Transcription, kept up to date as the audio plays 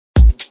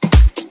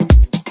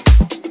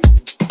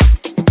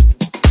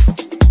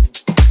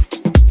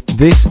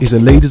This is a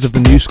Leaders of the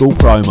New School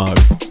promo.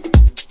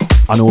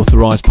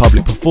 Unauthorised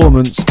public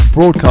performance,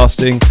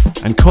 broadcasting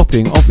and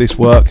copying of this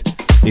work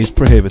is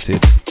prohibited.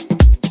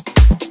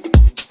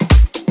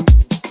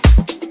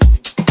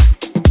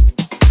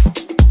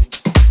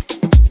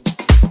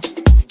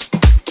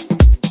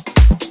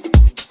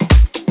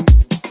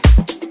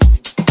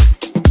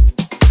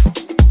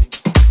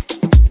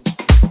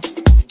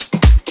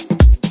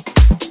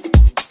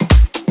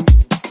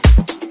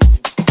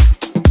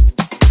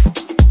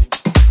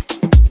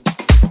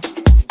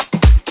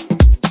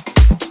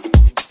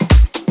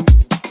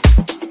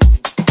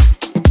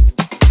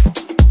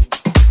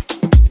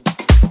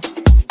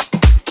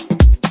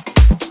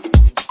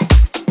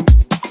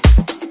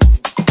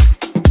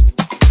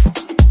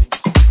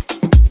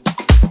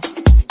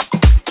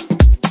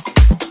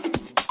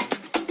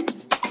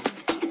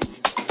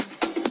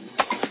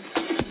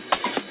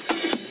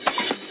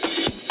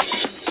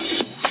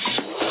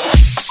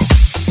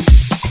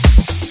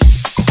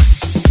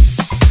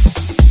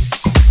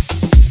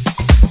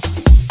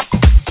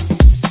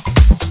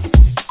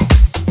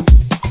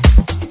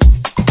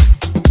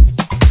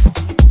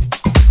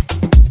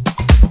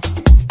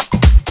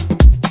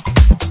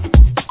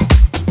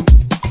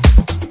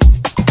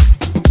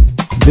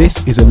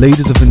 This is a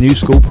Leaders of the New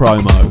School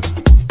promo.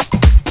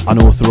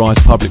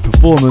 Unauthorised public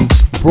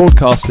performance,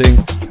 broadcasting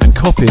and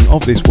copying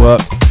of this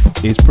work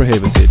is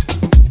prohibited.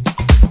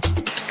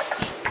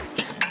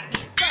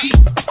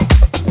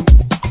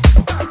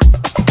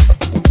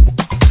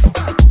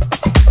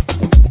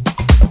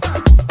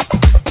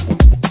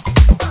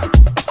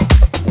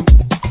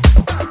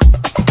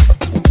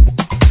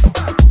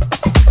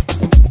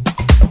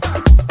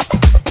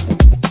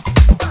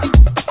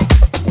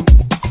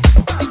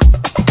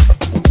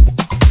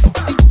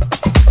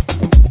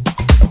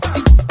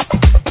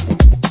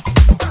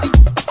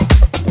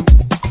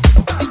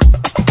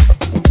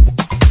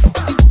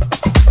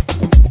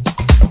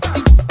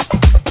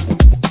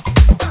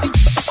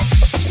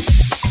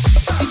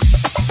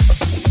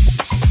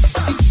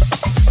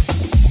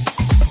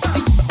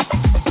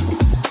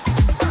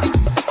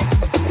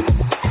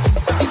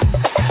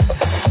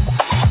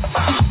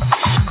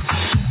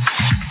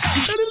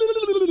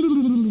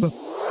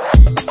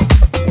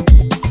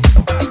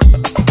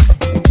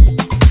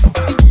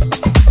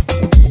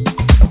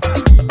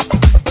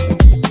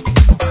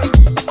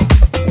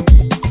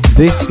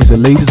 This is a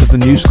Leaders of the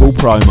New School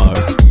promo.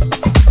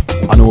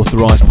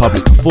 Unauthorised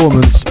public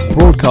performance,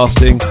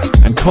 broadcasting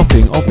and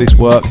copying of this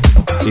work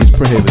is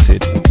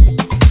prohibited.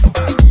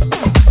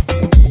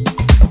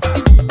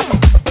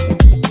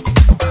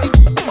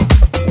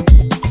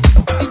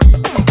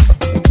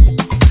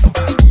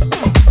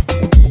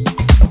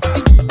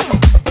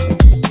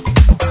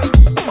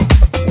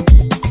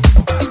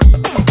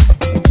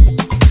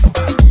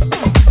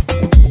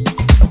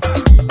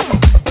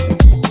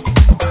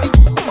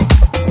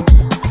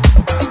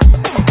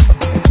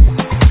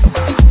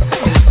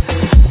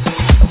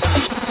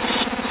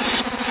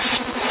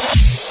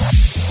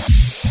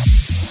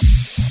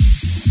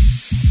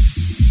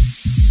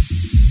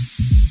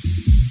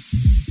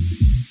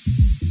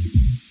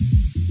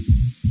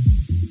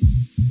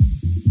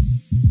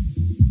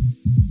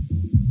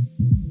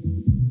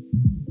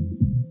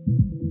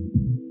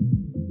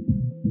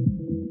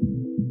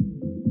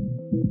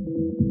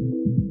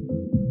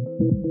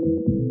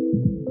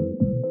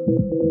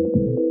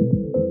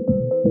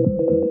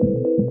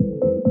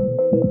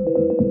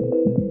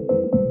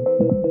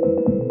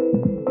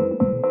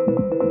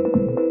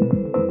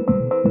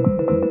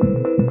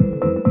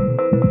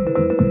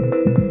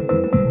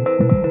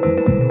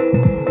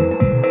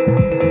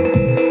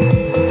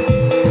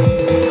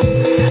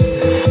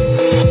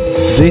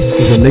 This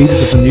is a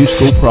Leaders of the New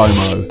School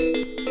promo.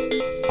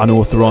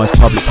 Unauthorised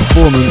public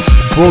performance,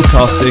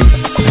 broadcasting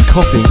and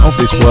copying of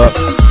this work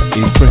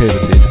is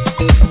prohibited.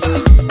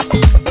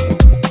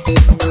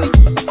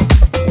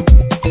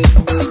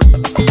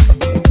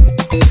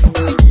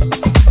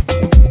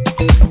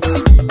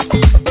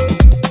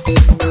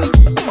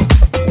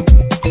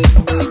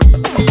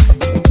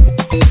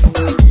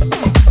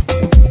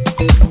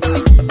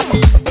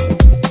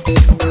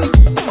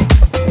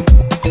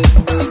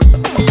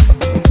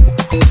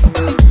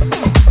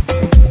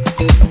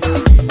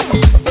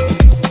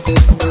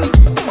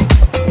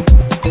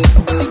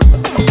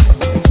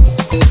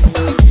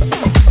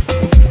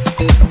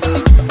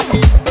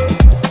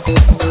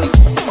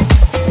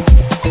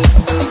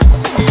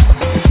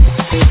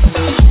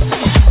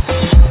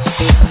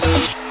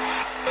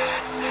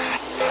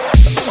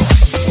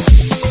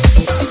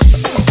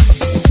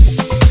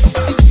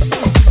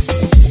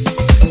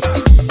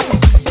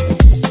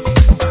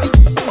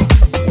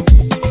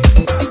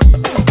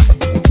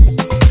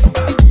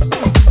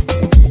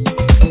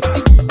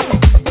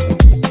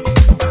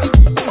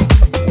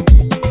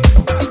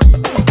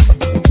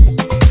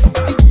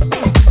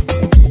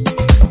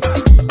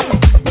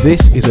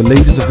 This is a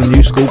Leaders of the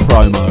New School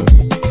promo.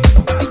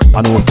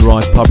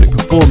 Unauthorised public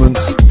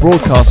performance,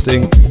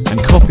 broadcasting and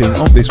copying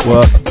of this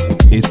work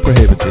is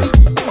prohibited.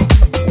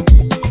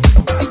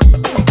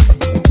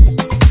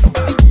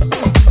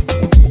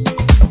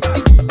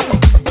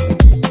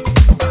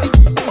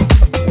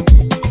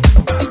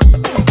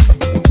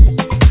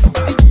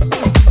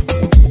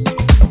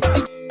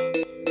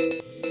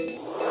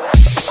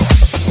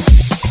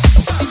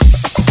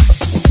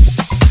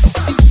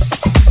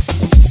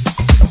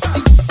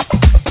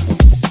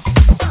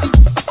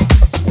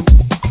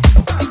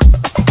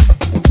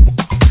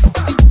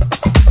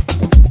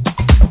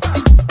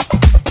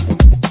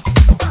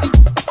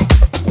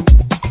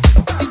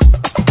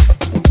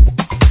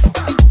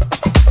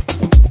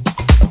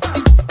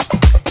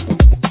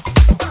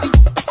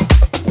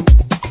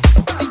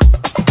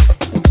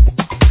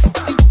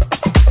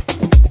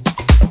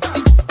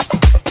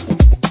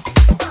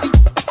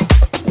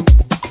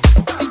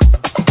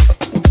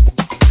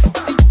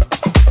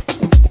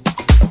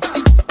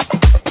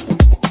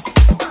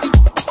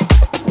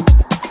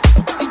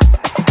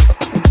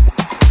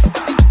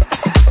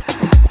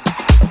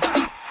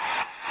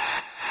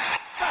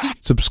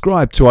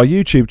 Subscribe to our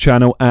YouTube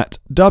channel at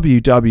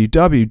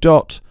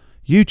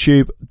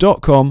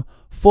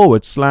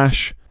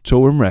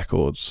www.youtube.com/Toolroom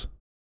Records.